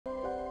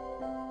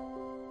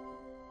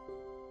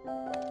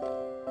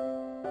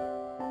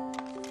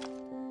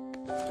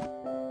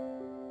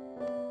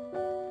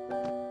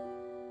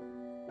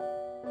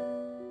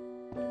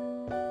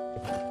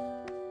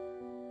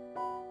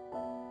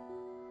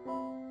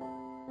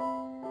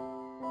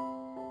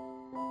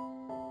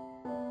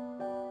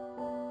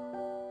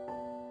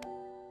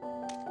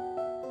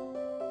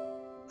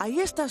ahí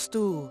estás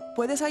tú.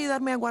 ¿Puedes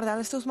ayudarme a guardar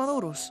estos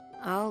maduros?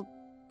 I'll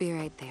be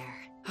right there.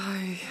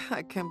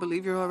 I can't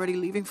believe you're already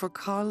leaving for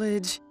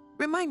college.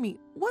 Remind me,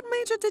 what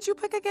major did you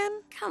pick again?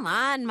 Come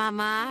on,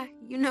 Mama.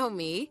 You know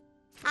me.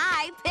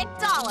 I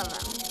picked all of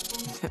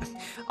them.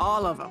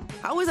 All of them.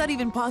 How is that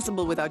even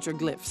possible without your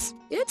glyphs?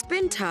 It's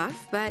been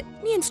tough, but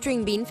me and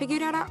String Bean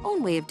figured out our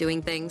own way of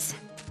doing things.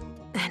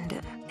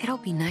 And it'll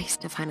be nice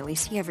to finally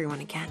see everyone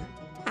again,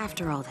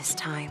 after all this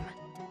time.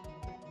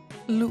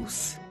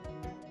 Luz,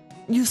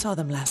 you saw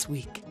them last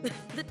week.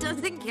 That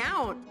doesn't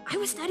count. I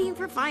was studying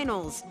for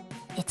finals.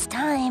 It's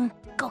time.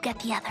 Go get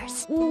the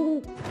others.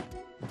 Ooh.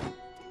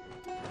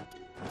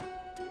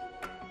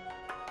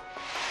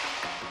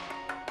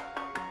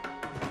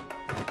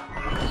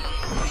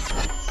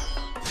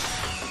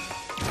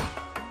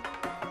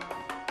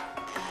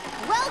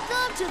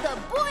 Welcome to the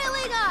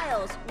Boiling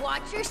Isles.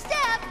 Watch your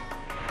step.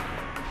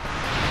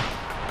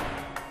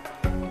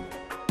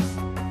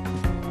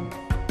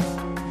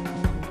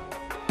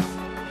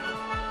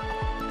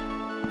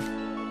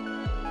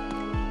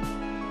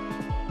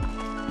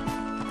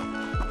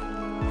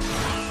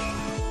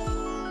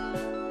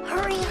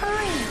 Hurry,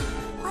 hurry.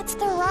 What's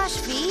the rush,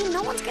 V?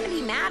 No one's gonna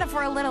be mad if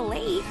we're a little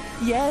late.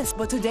 Yes,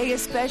 but today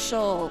is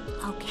special.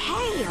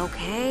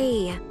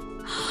 Okay.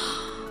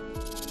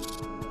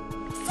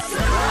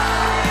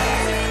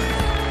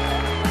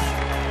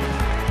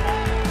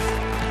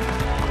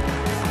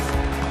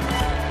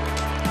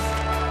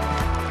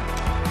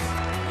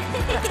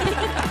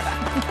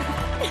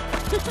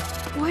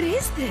 What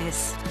is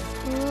this?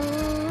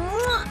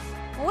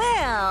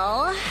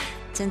 Well...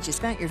 Since you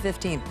spent your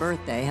 15th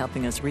birthday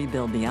helping us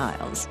rebuild the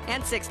Isles.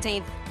 And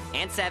 16th.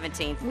 And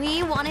 17th.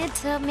 we wanted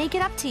to make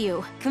it up to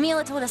you.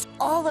 Camila told us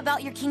all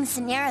about your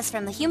King-ceañeras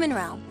from the human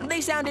realm.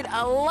 They sounded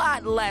a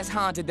lot less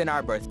haunted than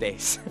our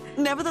birthdays.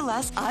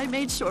 Nevertheless, I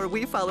made sure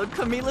we followed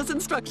Camila's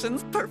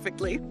instructions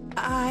perfectly.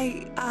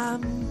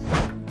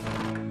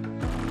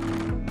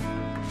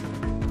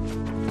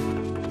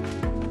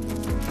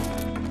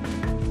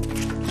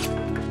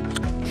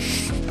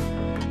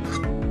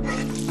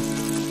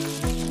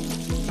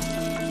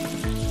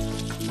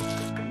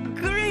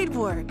 Great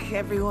work,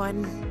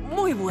 everyone.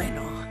 Muy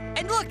bueno.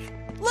 And look!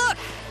 Look!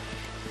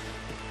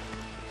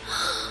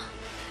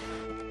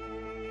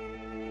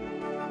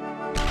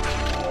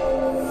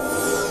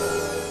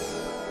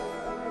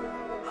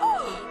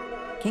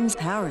 King's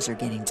powers are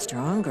getting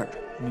stronger.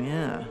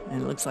 Yeah,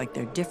 and it looks like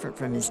they're different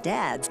from his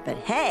dad's. But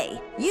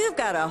hey, you've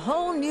got a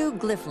whole new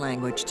glyph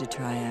language to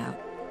try out.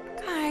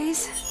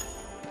 Guys.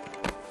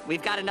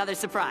 We've got another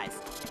surprise.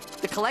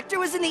 The collector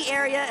was in the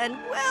area and,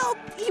 well,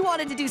 he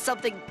wanted to do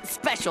something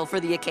special for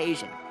the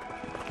occasion.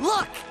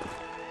 Look!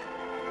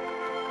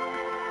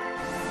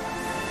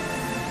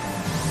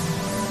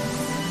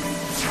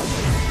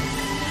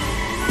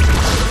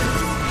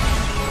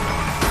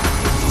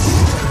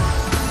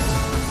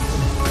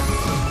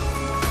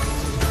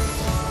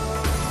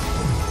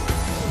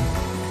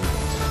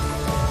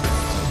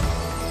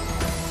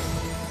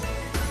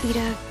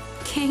 Ida,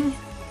 King,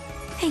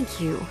 thank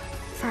you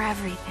for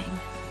everything.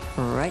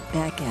 Right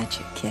back at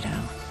you, kiddo.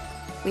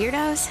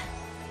 Weirdos?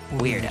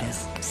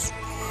 Weirdos.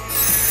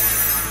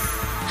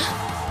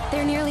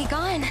 They're nearly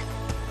gone.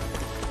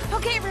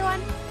 Okay,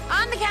 everyone,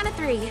 on the count of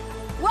 3.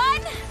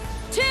 1,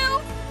 2,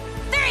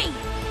 3!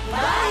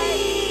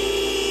 Bye!